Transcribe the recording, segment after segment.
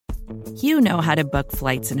You know how to book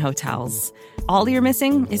flights and hotels. All you're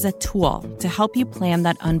missing is a tool to help you plan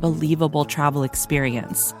that unbelievable travel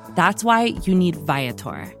experience. That's why you need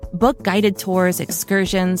Viator. Book guided tours,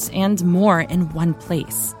 excursions, and more in one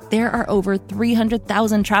place. There are over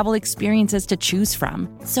 300,000 travel experiences to choose from,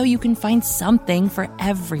 so you can find something for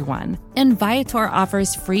everyone. And Viator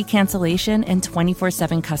offers free cancellation and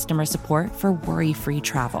 24/7 customer support for worry-free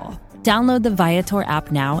travel. Download the Viator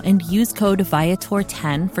app now and use code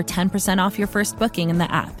Viator10 for 10% off your first booking in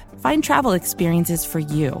the app. Find travel experiences for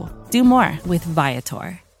you. Do more with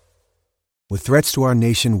Viator. With threats to our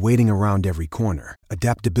nation waiting around every corner,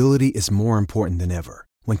 adaptability is more important than ever.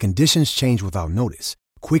 When conditions change without notice,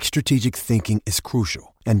 quick strategic thinking is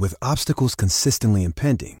crucial. And with obstacles consistently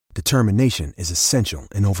impending, determination is essential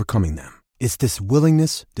in overcoming them. It's this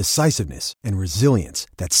willingness, decisiveness, and resilience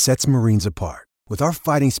that sets Marines apart. With our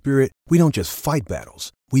fighting spirit, we don't just fight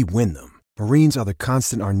battles, we win them. Marines are the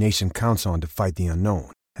constant our nation counts on to fight the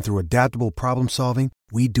unknown. And through adaptable problem solving,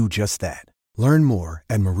 we do just that. Learn more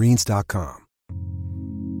at marines.com.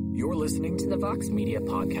 You're listening to the Vox Media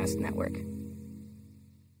Podcast Network.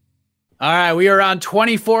 All right, we are around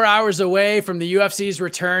 24 hours away from the UFC's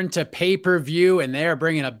return to pay-per-view, and they are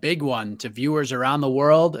bringing a big one to viewers around the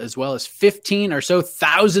world, as well as 15 or so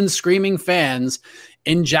thousand screaming fans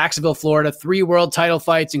in Jacksonville, Florida. 3 world title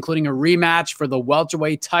fights, including a rematch for the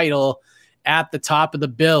welterweight title at the top of the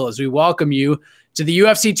bill. As we welcome you to the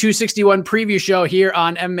UFC 261 preview show here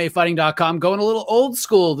on MMAfighting.com. Going a little old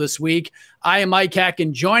school this week. I am Mike Heck,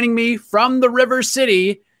 and joining me from the River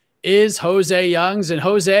City is Jose Youngs. And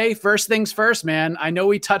Jose, first things first, man. I know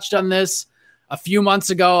we touched on this a few months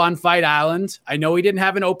ago on Fight Island. I know we didn't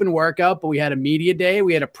have an open workout, but we had a media day.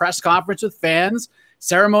 We had a press conference with fans,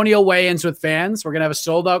 ceremonial weigh-ins with fans. We're going to have a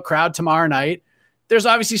sold-out crowd tomorrow night. There's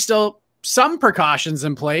obviously still some precautions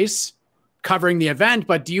in place covering the event,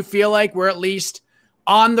 but do you feel like we're at least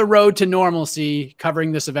on the road to normalcy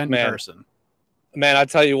covering this event in person? Man, I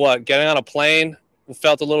tell you what, getting on a plane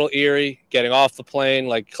felt a little eerie, getting off the plane,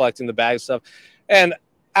 like collecting the bag stuff. And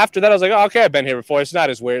after that, I was like, oh, okay, I've been here before. It's not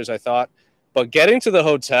as weird as I thought. But getting to the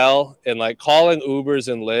hotel and like calling Ubers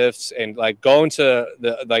and Lyfts and like going to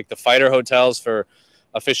the fighter hotels for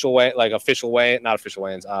official weigh-ins,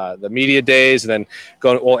 the media days, and then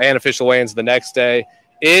and official weigh-ins the next day,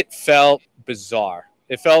 it felt bizarre.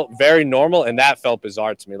 It felt very normal, and that felt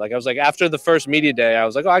bizarre to me. Like I was like, after the first media day, I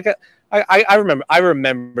was like, oh, I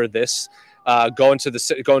remember this. Going to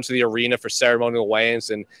the arena for ceremonial weigh-ins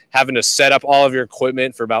and having to set up all of your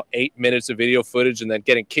equipment for about 8 minutes of video footage and then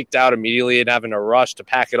getting kicked out immediately and having to rush to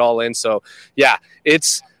pack it all in. So yeah,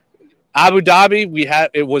 it's Abu Dhabi.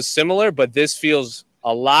 It was similar, but this feels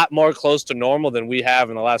a lot more close to normal than we have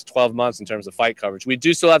in the last 12 months in terms of fight coverage. We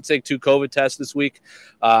do still have to take 2 COVID tests this week.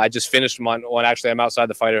 I just finished one. Actually, I'm outside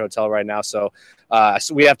the fighter hotel right now. So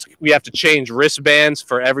we have to change wristbands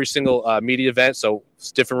for every single media event. So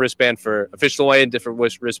it's different wristband for official weigh-in, different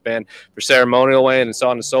wristband for ceremonial weigh-in, and so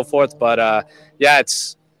on and so forth. But yeah,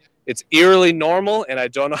 it's eerily normal, and I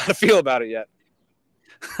don't know how to feel about it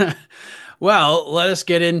yet. Well, let us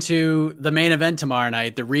get into the main event tomorrow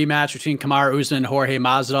night, the rematch between Kamaru Usman and Jorge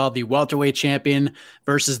Masvidal, the welterweight champion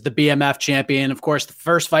versus the BMF champion. Of course, the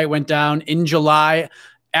first fight went down in July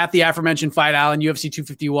at the aforementioned Fight Island, UFC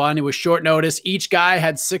 251. It was short notice. Each guy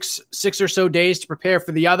had six or so days to prepare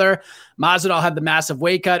for the other. Masvidal had the massive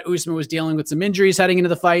weight cut. Usman was dealing with some injuries heading into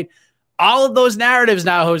the fight. All of those narratives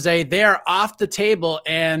now, Jose, they are off the table,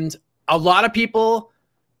 and a lot of people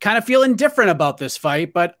kind of feel indifferent about this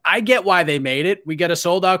fight, but I get why they made it. We get a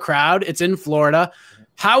sold-out crowd. It's in Florida.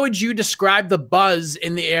 How would you describe the buzz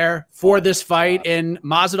in the air for this fight and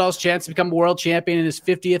Masvidal's chance to become a world champion in his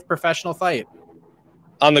 50th professional fight?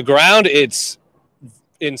 On the ground, it's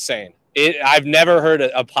insane. I've never heard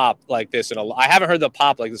a pop like this. I haven't heard the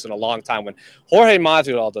pop like this in a long time. When Jorge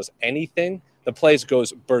Masvidal does anything, the place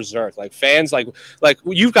goes berserk. Like fans, like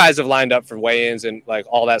you guys have lined up for weigh-ins and like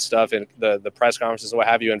all that stuff and the press conferences and what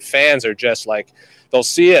have you. And fans are just like, they'll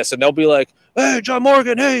see us and they'll be like, hey, John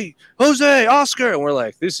Morgan, hey, Jose, Oscar. And we're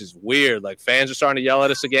like, this is weird. Like fans are starting to yell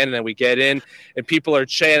at us again. And then we get in and people are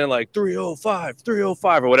chanting like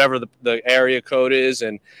 305 or whatever the area code is.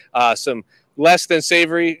 And some less than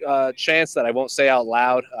savory chants that I won't say out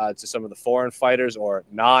loud to some of the foreign fighters or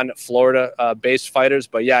non-Florida based fighters.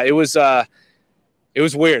 But yeah, it was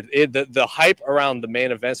weird. The hype around the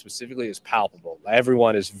main event specifically is palpable.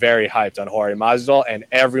 Everyone is very hyped on Jorge Masvidal, and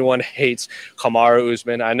everyone hates Kamaru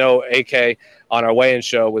Usman. I know AK on our weigh-in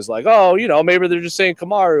show was like, oh, maybe they're just saying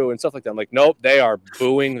Kamaru and stuff like that. I'm like, nope, they are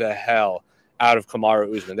booing the hell out of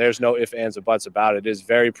Kamaru Usman. There's no ifs, ands, or buts about it. It is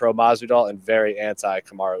very pro Masvidal and very anti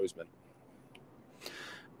Kamaru Usman.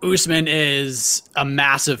 Usman is a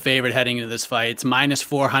massive favorite heading into this fight. It's minus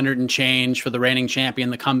 400 and change for the reigning champion.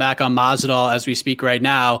 The comeback on Masvidal, as we speak right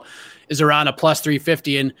now, is around a plus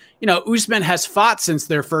 350. And, Usman has fought since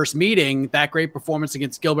their first meeting. That great performance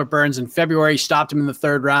against Gilbert Burns in February stopped him in the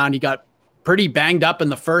third round. He got pretty banged up in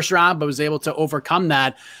the first round, but was able to overcome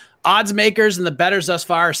that. Odds makers and the bettors thus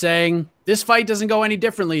far are saying this fight doesn't go any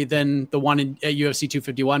differently than the one at UFC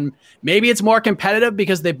 251. Maybe it's more competitive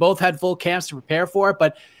because they both had full camps to prepare for it.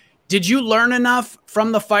 But did you learn enough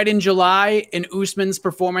from the fight in July in Usman's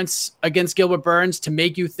performance against Gilbert Burns to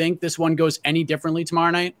make you think this one goes any differently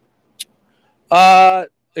tomorrow night?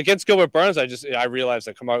 Against Gilbert Burns, I realized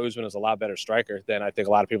that Kamaru Usman is a lot better striker than I think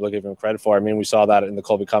a lot of people are giving him credit for. I mean, we saw that in the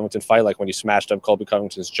Colby Covington fight, like when he smashed up Colby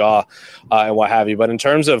Covington's jaw and what have you. But in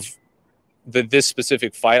terms of this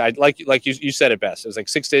specific fight, I like you said it best. It was like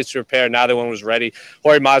 6 days to prepare. Now that one was ready.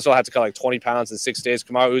 Jorge Masvidal had to cut like 20 pounds in 6 days.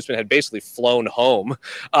 Kamaru Usman had basically flown home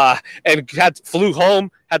and flew home,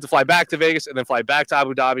 had to fly back to Vegas and then fly back to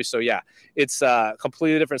Abu Dhabi. So yeah, it's a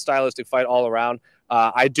completely different stylistic fight all around.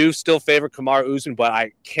 I do still favor Kamaru Usman, but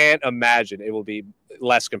I can't imagine it will be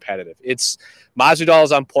less competitive. Masvidal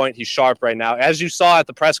is on point. He's sharp right now. As you saw at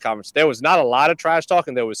the press conference, there was not a lot of trash talk,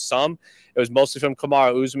 and there was some. It was mostly from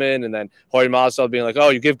Kamaru Usman, and then Jorge Masvidal being like,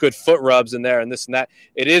 oh, you give good foot rubs in there and this and that.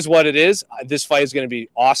 It is what it is. This fight is going to be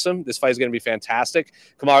awesome. This fight is going to be fantastic.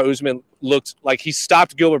 Kamaru Usman looked like he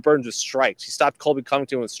stopped Gilbert Burns with strikes. He stopped Colby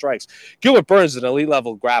Covington with strikes. Gilbert Burns is an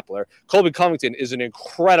elite-level grappler. Colby Covington is an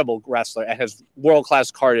incredible wrestler and has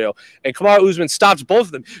world-class cardio. And Kamaru Usman stops both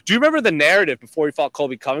of them. Do you remember the narrative before he fought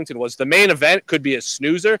Colby Covington was the main event could be a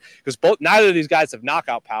snoozer because neither of these guys have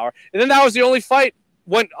knockout power. And then that was the only fight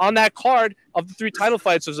went on that card of the 3 title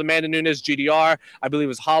fights. It was Amanda Nunes, GDR, I believe it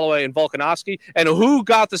was Holloway and Volkanovski. And who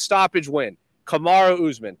got the stoppage win? Kamaru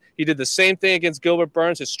Usman. He did the same thing against Gilbert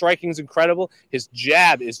Burns. His striking is incredible. His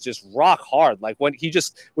jab is just rock hard. Like when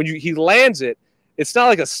he lands it, it's not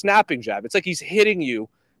like a snapping jab. It's like he's hitting you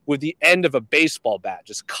with the end of a baseball bat,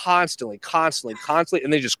 just constantly,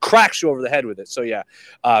 and then just cracks you over the head with it. So yeah,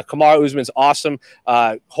 Kamaru Usman's awesome.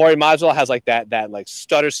 Jorge Masvidal has like that like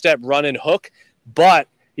stutter step run and hook, but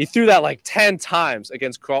he threw that like 10 times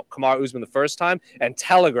against Kamaru Usman the first time and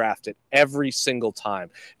telegraphed it every single time.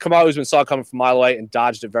 Kamaru Usman saw it coming from a mile away and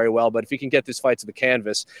dodged it very well. But if he can get this fight to the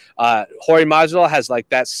canvas, Jorge Masvidal has like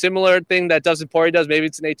that similar thing that Poirier does. Maybe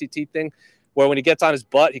it's an ATT thing where when he gets on his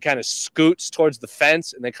butt, he kind of scoots towards the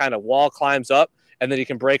fence and then kind of wall climbs up and then he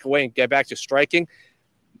can break away and get back to striking.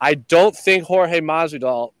 I don't think Jorge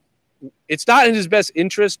Masvidal, it's not in his best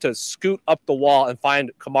interest to scoot up the wall and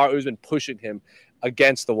find Kamaru Usman pushing him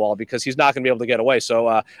against the wall because he's not going to be able to get away. So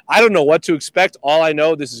I don't know what to expect. All I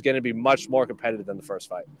know, this is going to be much more competitive than the first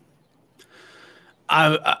fight.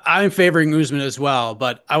 I'm favoring Usman as well,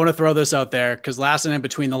 but I want to throw this out there because last night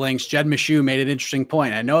Between the Links, Jed Meshew made an interesting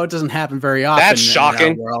point. I know it doesn't happen very often. That's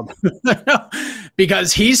shocking. In our world.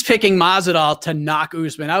 Because he's picking Masvidal to knock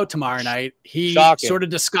Usman out tomorrow night. He sort of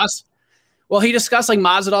discussed like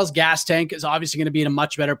Masvidal's gas tank is obviously going to be in a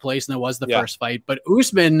much better place than it was the first fight, but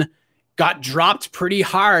Usman got dropped pretty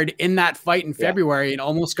hard in that fight in February and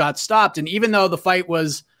almost got stopped. And even though the fight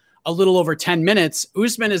was a little over 10 minutes,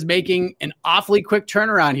 Usman is making an awfully quick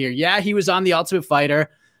turnaround here. Yeah, he was on The Ultimate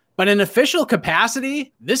Fighter, but in official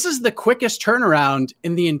capacity, this is the quickest turnaround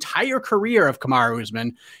in the entire career of Kamaru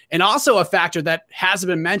Usman. And also a factor that hasn't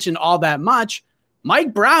been mentioned all that much,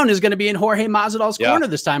 Mike Brown is going to be in Jorge Masvidal's corner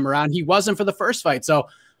this time around. He wasn't for the first fight. So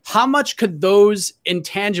how much could those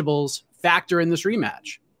intangibles factor in this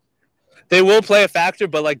rematch? They will play a factor,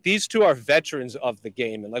 but like these two are veterans of the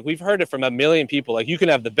game. And like we've heard it from a million people. Like you can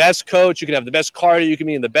have the best coach, you can have the best cardio, you can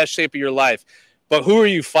be in the best shape of your life. But who are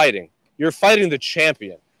you fighting? You're fighting the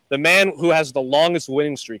champion, the man who has the longest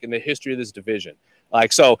winning streak in the history of this division.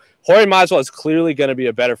 Like, so Jorge Masvidal is clearly going to be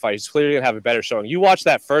a better fight. He's clearly going to have a better showing. You watch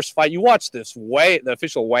that first fight, you watch the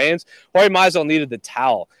official weigh-ins, Jorge Masvidal needed the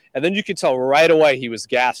towel. And then you could tell right away he was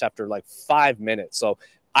gassed after like 5 minutes. So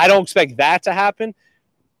I don't expect that to happen.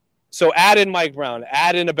 So add in Mike Brown,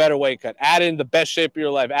 add in a better weight cut, add in the best shape of your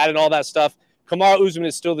life, add in all that stuff. Kamaru Usman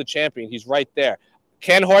is still the champion. He's right there.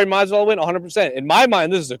 Can Jorge Masvidal win? 100%. In my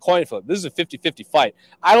mind, this is a coin flip. This is a 50-50 fight.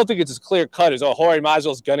 I don't think it's as clear cut as, Jorge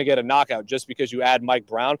Masvidal is going to get a knockout just because you add Mike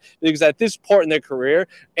Brown. Because at this point in their career,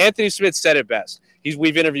 Anthony Smith said it best.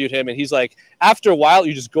 We've interviewed him, and he's like, after a while,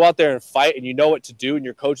 you just go out there and fight, and you know what to do, and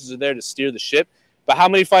your coaches are there to steer the ship. But how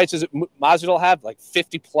many fights does Masvidal have? Like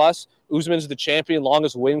 50+. Usman's the champion,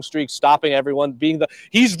 longest winning streak, stopping everyone,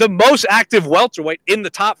 he's the most active welterweight in the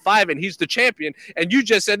top 5, and he's the champion. And you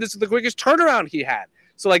just said this is the quickest turnaround he had.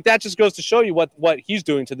 So like that just goes to show you what he's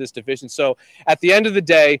doing to this division. So at the end of the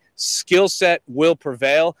day, skill set will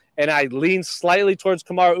prevail. And I lean slightly towards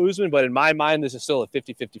Kamaru Usman, but in my mind, this is still a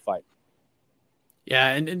 50-50 fight. Yeah,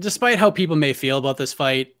 and despite how people may feel about this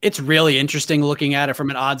fight, it's really interesting looking at it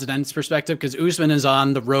from an odds and ends perspective because Usman is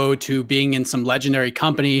on the road to being in some legendary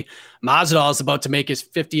company. Masvidal is about to make his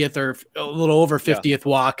 50th or a little over 50th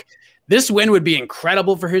walk. This win would be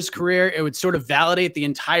incredible for his career. It would sort of validate the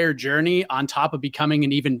entire journey on top of becoming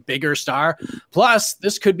an even bigger star. Plus,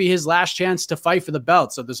 this could be his last chance to fight for the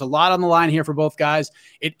belt. So there's a lot on the line here for both guys.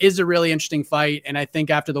 It is a really interesting fight. And I think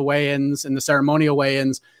after the weigh-ins and the ceremonial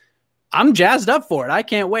weigh-ins, I'm jazzed up for it. I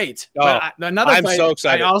can't wait. I'm so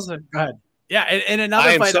excited. Go ahead. Yeah, and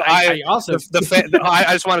another fight. I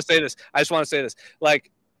just want to say this.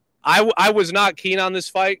 Like, I was not keen on this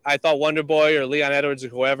fight. I thought Wonder Boy or Leon Edwards or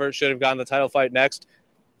whoever should have gotten the title fight next.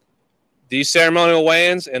 These ceremonial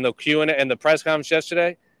weigh-ins and the Q&A and the press conference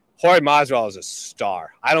yesterday, Jorge Masvidal is a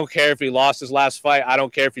star. I don't care if he lost his last fight. I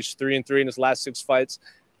don't care if he's 3-3 in his last 6 fights.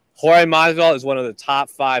 Jorge Masvidal is one of the top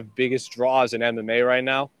 5 biggest draws in MMA right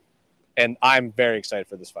now, and I'm very excited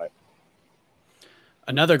for this fight.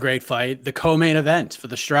 Another great fight, the co-main event for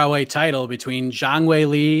the strawweight title between Zhang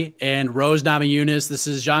Weili and Rose Namajunas. This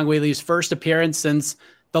is Zhang Weili's first appearance since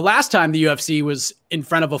the last time the UFC was in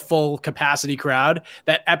front of a full capacity crowd,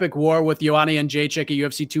 that epic war with Joanna Jędrzejczyk at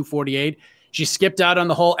UFC 248. She skipped out on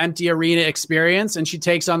the whole empty arena experience, and she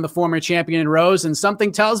takes on the former champion Rose. And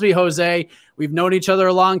something tells me, Jose, we've known each other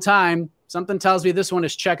a long time. Something tells me this one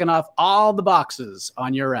is checking off all the boxes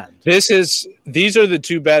on your end. These are the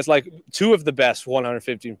two of the best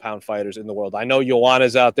 115-pound fighters in the world. I know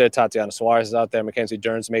Joanna's out there, Tatiana Suarez is out there, Mackenzie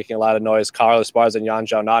Dern's making a lot of noise, Carla Esparza and Yan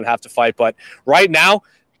Xiaonan have to fight. But right now,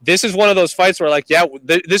 this is one of those fights where,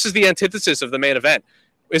 this is the antithesis of the main event.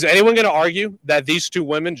 Is anyone going to argue that these two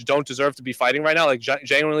women don't deserve to be fighting right now? Like,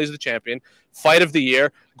 Zhang Weili is the champion, fight of the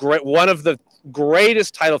year, one of the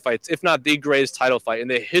greatest title fights, if not the greatest title fight in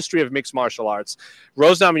the history of mixed martial arts.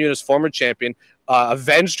 Rose Namajunas, former champion,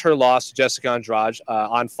 avenged her loss to Jessica Andrade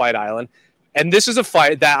on Fight Island. And this is a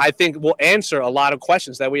fight that I think will answer a lot of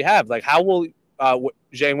questions that we have. Like, how will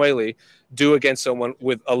Zhang Weili do against someone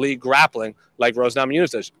with elite grappling like Rose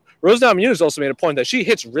Namajunas does? Rose Namajunas also made a point that she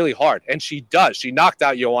hits really hard, and she does. She knocked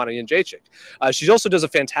out Joanna Jędrzejczyk. She also does a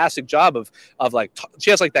fantastic job of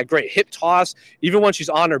she has that great hip toss. Even when she's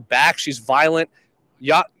on her back, she's violent.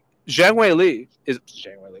 Zhang Weili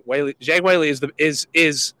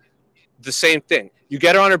is the same thing. You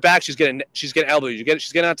get her on her back, she's getting elbows.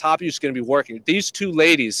 She's getting on top of you. She's going to be working. These two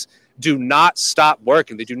ladies do not stop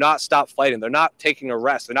working. They do not stop fighting. They're not taking a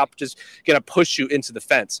rest. They're not just going to push you into the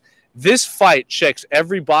fence. This fight checks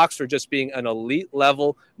every box for just being an elite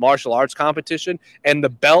level martial arts competition, and the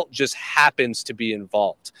belt just happens to be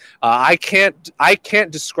involved. I can't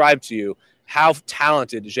describe to you how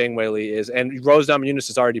talented Zhang Weili is, and Rose Namajunas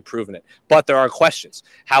has already proven it. But there are questions.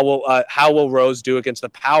 How will Rose do against the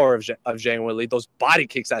power of Zhang Weili? Those body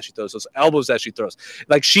kicks that she throws, those elbows that she throws.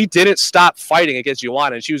 Like, she didn't stop fighting against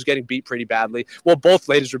Joanna, and she was getting beat pretty badly. Well, both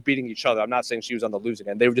ladies were beating each other. I'm not saying she was on the losing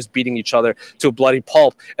end. They were just beating each other to a bloody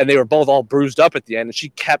pulp, and they were both all bruised up at the end, and she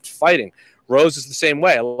kept fighting. Rose is the same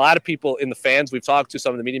way. A lot of people in the fans, we've talked to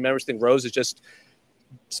some of the media members, think Rose is just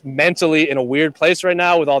mentally in a weird place right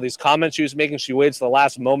now with all these comments she was making. She waits to the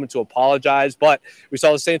last moment to apologize. But we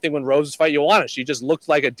saw the same thing when Rose fight Joanna. She just looked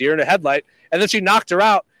like a deer in a headlight, and then she knocked her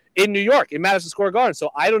out in New York, in Madison Square Garden. So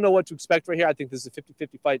I don't know what to expect right here. I think this is a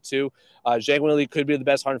 50-50 fight too. Zhang Weili could be the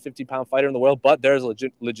best 150-pound fighter in the world, but there's a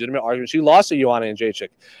legitimate argument. She lost to Joanna Jędrzejczyk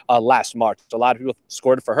last March. So a lot of people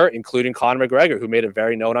scored it for her, including Conor McGregor, who made it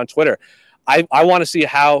very known on Twitter. I want to see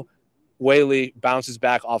how Weili bounces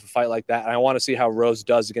back off a fight like that, and I want to see how Rose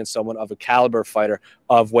does against someone of a caliber fighter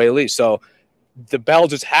of Weili. So the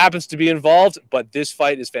belt just happens to be involved, but this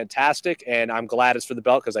fight is fantastic, and I'm glad it's for the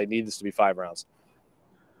belt because I need this to be 5 rounds.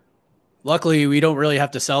 Luckily, we don't really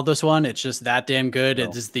have to sell this one. It's just that damn good. No.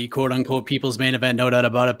 It is the quote-unquote people's main event, no doubt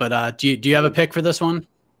about it. But do you have a pick for this one?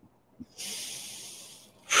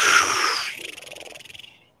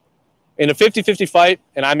 In a 50-50 fight,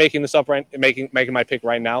 and I'm making this up making my pick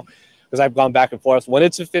right now, because I've gone back and forth. When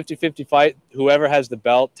it's a 50-50 fight, whoever has the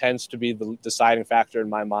belt tends to be the deciding factor in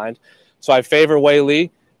my mind. So I favor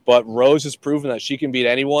Weili, but Rose has proven that she can beat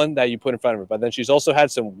anyone that you put in front of her. But then she's also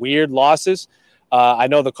had some weird losses. I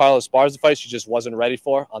know the Carla Esparza fight she just wasn't ready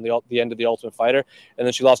for on the end of The Ultimate Fighter. And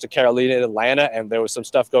then she lost to Carolina in Atlanta, and there was some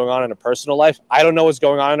stuff going on in her personal life. I don't know what's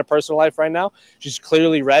going on in her personal life right now. She's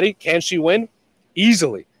clearly ready. Can she win?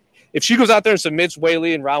 Easily. If she goes out there and submits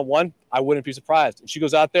Weili in round 1, I wouldn't be surprised. If she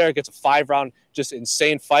goes out there and gets a 5-round, just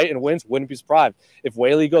insane fight and wins, wouldn't be surprised. If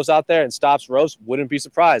Weili goes out there and stops Rose, wouldn't be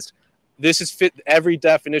surprised. This is fit every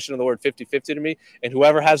definition of the word 50-50 to me. And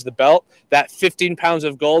whoever has the belt, that 15 pounds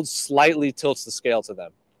of gold slightly tilts the scale to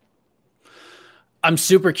them. I'm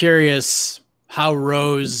super curious how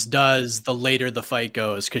Rose does the later the fight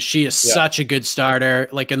goes, because she is such a good starter.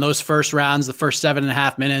 Like in those first rounds, the first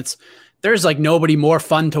 7.5 minutes, there's like nobody more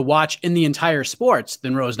fun to watch in the entire sports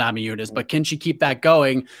than Rose Namajunas. But can she keep that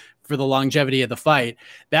going for the longevity of the fight?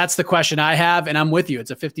 That's the question I have, and I'm with you.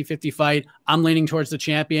 It's a 50-50 fight. I'm leaning towards the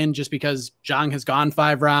champion just because Zhang has gone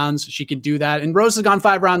 5 rounds. She can do that. And Rose has gone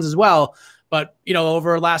 5 rounds as well. But, you know,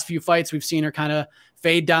 over the last few fights, we've seen her kind of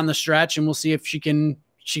fade down the stretch, and we'll see if she can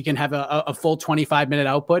have a full 25-minute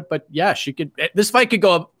output. But yeah, she could. This fight could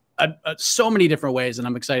go so many different ways, and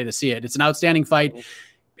I'm excited to see it. It's an outstanding fight.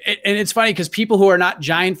 And it's funny because people who are not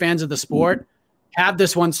giant fans of the sport have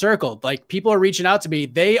this one circled. Like, people are reaching out to me.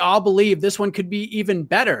 They all believe this one could be even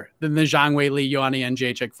better than the Zhang Weili, Joanna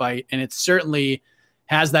Jędrzejczyk fight. And it certainly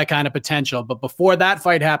has that kind of potential. But before that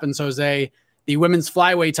fight happens, Jose, the women's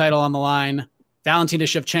flyweight title on the line, Valentina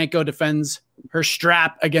Shevchenko defends her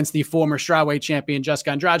strap against the former strawweight champion, Jessica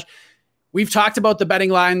Andrade. We've talked about the betting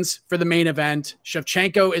lines for the main event.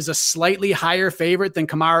 Shevchenko is a slightly higher favorite than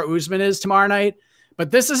Kamaru Usman is tomorrow night. But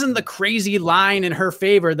this isn't the crazy line in her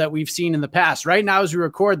favor that we've seen in the past. Right now, as we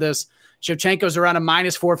record this, Shevchenko's around a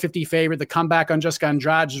minus 450 favorite. The comeback on Jessica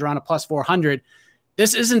Andrade is around a plus 400.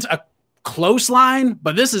 This isn't a close line,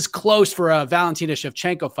 but this is close for a Valentina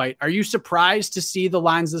Shevchenko fight. Are you surprised to see the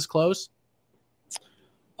lines this close?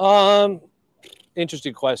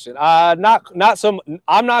 Interesting question. I'm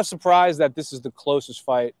not surprised that this is the closest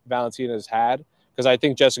fight Valentina has had, because I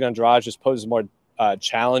think Jessica Andrade just poses more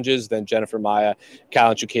challenges than Jennifer Maia,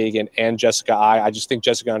 Katlyn Chookagian, and Jessica Eye. I just think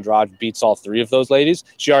Jessica Andrade beats all 3 of those ladies.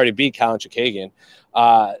 She already beat Katlyn Chookagian.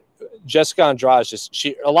 Jessica Andrade,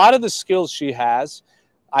 a lot of the skills she has,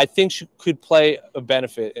 I think she could play a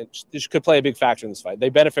benefit, and she could play a big factor in this fight. They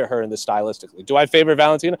benefit her in this stylistically. Do I favor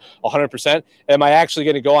Valentina? 100%. Am I actually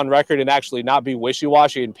going to go on record and actually not be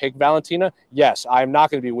wishy-washy and pick Valentina? Yes, I'm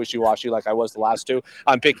not going to be wishy-washy like I was the last 2.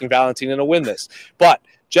 I'm picking Valentina to win this. But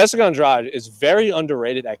Jessica Andrade is very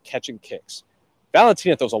underrated at catching kicks.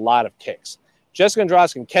 Valentina throws a lot of kicks. Jessica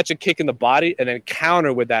Andrade can catch a kick in the body and then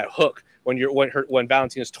counter with that hook when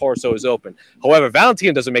Valentina's torso is open. However,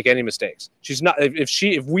 Valentina doesn't make any mistakes. She's not.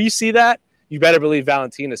 If we see that, you better believe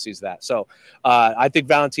Valentina sees that. So I think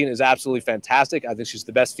Valentina is absolutely fantastic. I think she's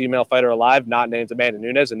the best female fighter alive, not named Amanda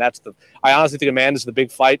Nunes, and I honestly think Amanda's the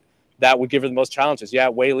big fight that would give her the most challenges. Yeah,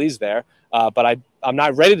 Weili's there, but I'm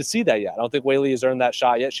not ready to see that yet. I don't think Weili has earned that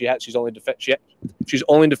shot yet. She's only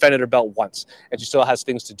defended her belt once, and she still has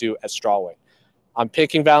things to do at strawweight. I'm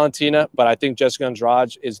picking Valentina, but I think Jessica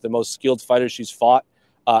Andrade is the most skilled fighter she's fought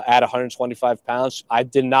at 125 pounds. I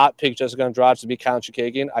did not pick Jessica Andrade to beat Katlyn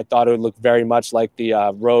Chookagian. I thought it would look very much like the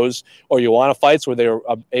Rose or Joanna fights, where they were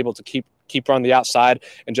able to keep her on the outside,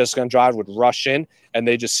 and Jessica Andrade would rush in, and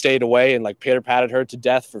they just stayed away and like pitter-patted her to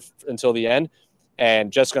death until the end.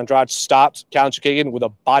 And Jessica Andrade stopped Katlyn Chookagian with a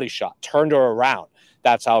body shot, turned her around.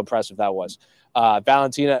 That's how impressive that was.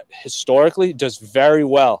 Valentina historically does very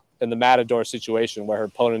well in the Matador situation where her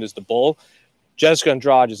opponent is the bull. Jessica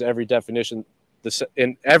Andrade is every definition,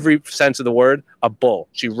 in every sense of the word, a bull.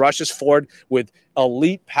 She rushes forward with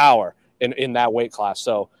elite power in that weight class.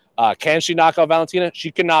 So can she knock out Valentina?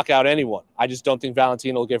 She can knock out anyone. I just don't think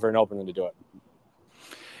Valentina will give her an opening to do it.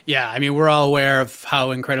 Yeah, I mean, we're all aware of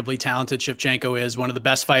how incredibly talented Shevchenko is, one of the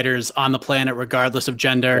best fighters on the planet, regardless of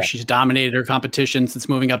gender. Yeah. She's dominated her competition since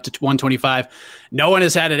moving up to 125. No one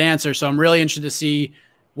has had an answer, so I'm really interested to see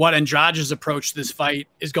what Andrade's approach to this fight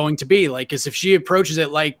is going to be. Like, because if she approaches it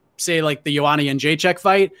like, say, like the Joanna Jędrzejczyk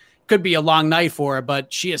fight, could be a long night for her,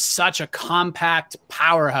 but she is such a compact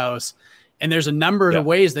powerhouse, and there's a number of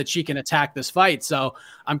ways that she can attack this fight. So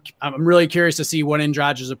I'm really curious to see what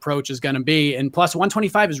Andrade's approach is going to be. And plus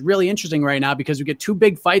 125 is really interesting right now because we get 2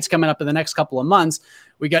 big fights coming up in the next couple of months.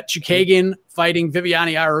 We got Chookagian fighting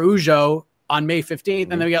Viviane Araújo on May 15th,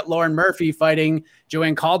 and then we got Lauren Murphy fighting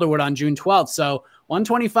Joanne Calderwood on June 12th. So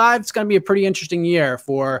 125, it's going to be a pretty interesting year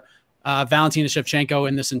for Valentina Shevchenko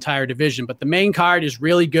in this entire division. But the main card is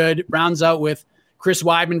really good. It rounds out with Chris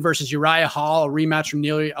Weidman versus Uriah Hall, a rematch from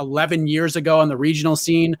nearly 11 years ago on the regional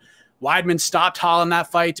scene. Weidman stopped Hall in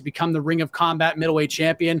that fight to become the Ring of Combat middleweight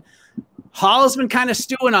champion. Hall has been kind of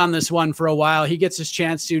stewing on this one for a while. He gets his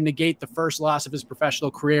chance to negate the first loss of his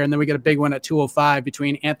professional career, and then we get a big one at 205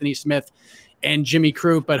 between Anthony Smith and Jimmy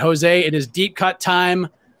Crute. But Jose, it is deep cut time.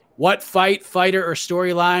 What fighter, or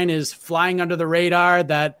storyline is flying under the radar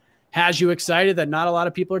that has you excited that not a lot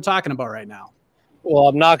of people are talking about right now? Well,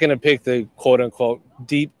 I'm not going to pick the quote-unquote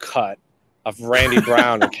deep cut of Randy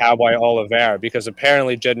Brown and Cowboy Oliveira because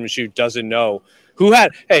apparently Jed Meshew doesn't know who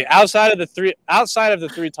had. Hey, outside of the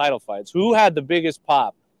three title fights, who had the biggest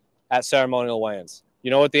pop at ceremonial weigh-ins?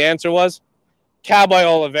 You know what the answer was? Cowboy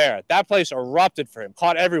Oliveira. That place erupted for him,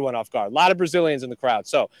 caught everyone off guard. A lot of Brazilians in the crowd.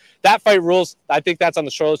 So that fight rules. I think that's on the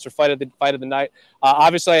short list for fight of the night.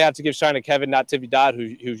 Obviously, I have to give shine to Kevin Natividad, who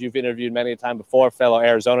you've interviewed many a time before, fellow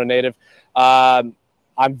Arizona native.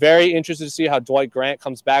 I'm very interested to see how Dwight Grant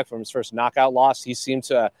comes back from his first knockout loss. He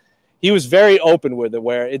was very open with it,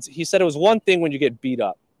 where he said it was one thing when you get beat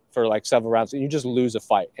up for like several rounds and you just lose a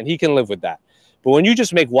fight, and he can live with that. But when you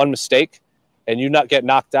just make one mistake and you not get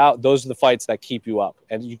knocked out, those are the fights that keep you up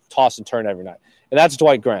and you toss and turn every night. And that's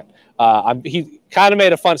Dwight Grant. He kind of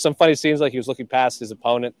made some funny scenes, like he was looking past his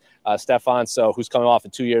opponent, Stefan, who's coming off a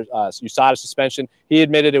 2-year USADA suspension. He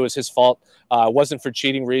admitted it was his fault. It wasn't for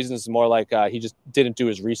cheating reasons. It's more like he just didn't do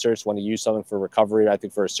his research when he used something for recovery, I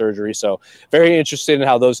think for a surgery. So very interested in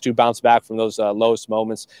how those two bounce back from those lowest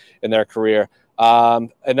moments in their career. And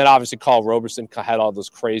then obviously Carl Roberson had all those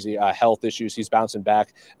crazy health issues. He's bouncing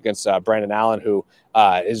back against Brandon Allen, who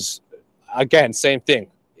is, again, same thing.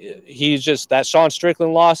 He's just that Sean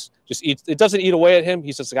Strickland loss it doesn't eat away at him.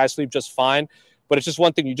 He says the guy sleep just fine, but it's just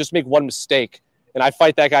one thing. You just make one mistake, and I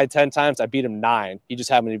fight that guy 10 times. I beat him 9. He just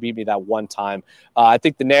happened to beat me that one time. I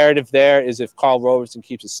think the narrative there is if Carl Roberson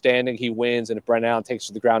keeps it standing, he wins, and if Brandon Allen takes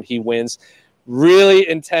to the ground, he wins. Really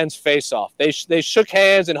intense face-off. They shook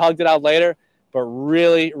hands and hugged it out later, but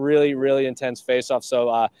really, really, really intense face-off.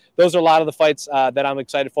 So those are a lot of the fights that I'm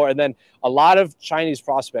excited for. And then a lot of Chinese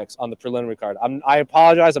prospects on the preliminary card. I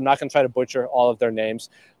apologize. I'm not going to try to butcher all of their names,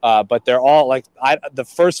 but they're all like the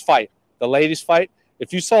first fight, the ladies fight.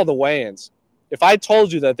 If you saw the weigh-ins, if I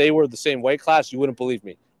told you that they were the same weight class, you wouldn't believe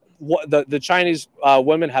me. The Chinese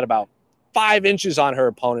women had about 5 inches on her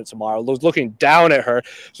opponent tomorrow, was looking down at her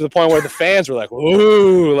to the point where the fans were like,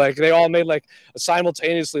 ooh, like they all made like a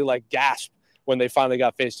simultaneously like gasp when they finally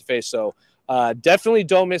got face to face. So definitely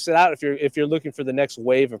don't miss it out if you're looking for the next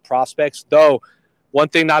wave of prospects. Though one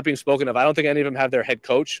thing not being spoken of, I don't think any of them have their head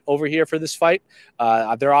coach over here for this fight.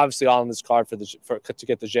 They're obviously all on this card to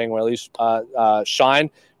get the Zhang Weili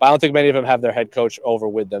shine, but I don't think many of them have their head coach over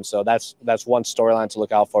with them. So that's one storyline to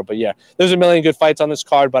look out for. But yeah, there's a million good fights on this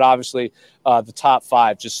card, but obviously the top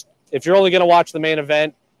 5. Just if you're only going to watch the main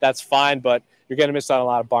event, that's fine, but you're going to miss out on a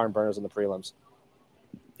lot of barn burners in the prelims.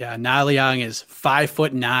 Yeah, Na Liang is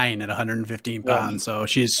 5'9" at 115 pounds, so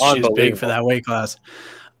she's big for that weight class.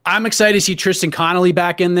 I'm excited to see Tristan Connolly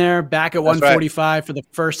back in there, back at 145 for the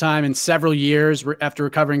first time in several years after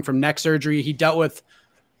recovering from neck surgery. He dealt with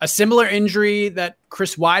a similar injury that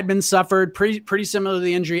Chris Weidman suffered, pretty similar to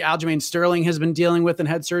the injury Aljamain Sterling has been dealing with and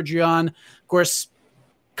had surgery on. Of course,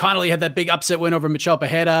 Connolly had that big upset win over Michel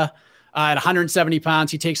Pereira. At 170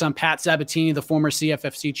 pounds, he takes on Pat Sabatini, the former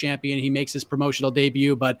CFFC champion. He makes his promotional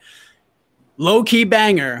debut, but low-key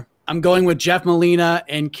banger. I'm going with Jeff Molina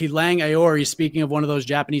and Kilang Aori, speaking of one of those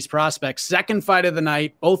Japanese prospects. Second fight of the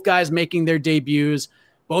night, both guys making their debuts.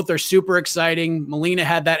 Both are super exciting. Molina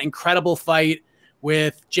had that incredible fight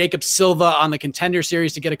with Jacob Silva on the Contender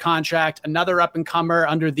Series to get a contract. Another up-and-comer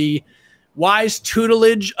under the wise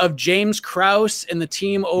tutelage of James Krause and the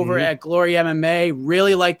team over at Glory MMA.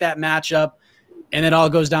 Really like that matchup. And it all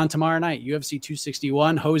goes down tomorrow night. UFC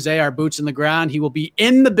 261. Jose, our boots in the ground. He will be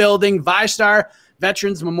in the building. VyStar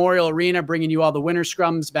Veterans Memorial Arena, bringing you all the winter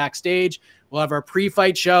scrums backstage. We'll have our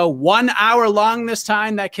pre-fight show, 1 hour long this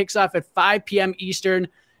time. That kicks off at 5 p.m. Eastern.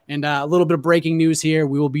 And a little bit of breaking news here.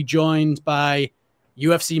 We will be joined by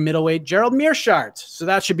UFC middleweight Gerald Meerschaert. So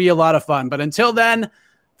that should be a lot of fun. But until then,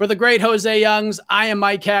 for the great Jose Youngs, I am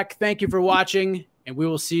Mike Heck. Thank you for watching, and we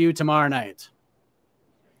will see you tomorrow night.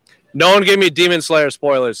 No one give me Demon Slayer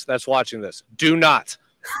spoilers that's watching this. Do not.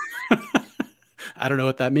 I don't know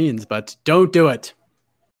what that means, but don't do it.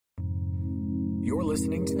 You're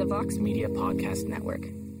listening to the Vox Media Podcast Network.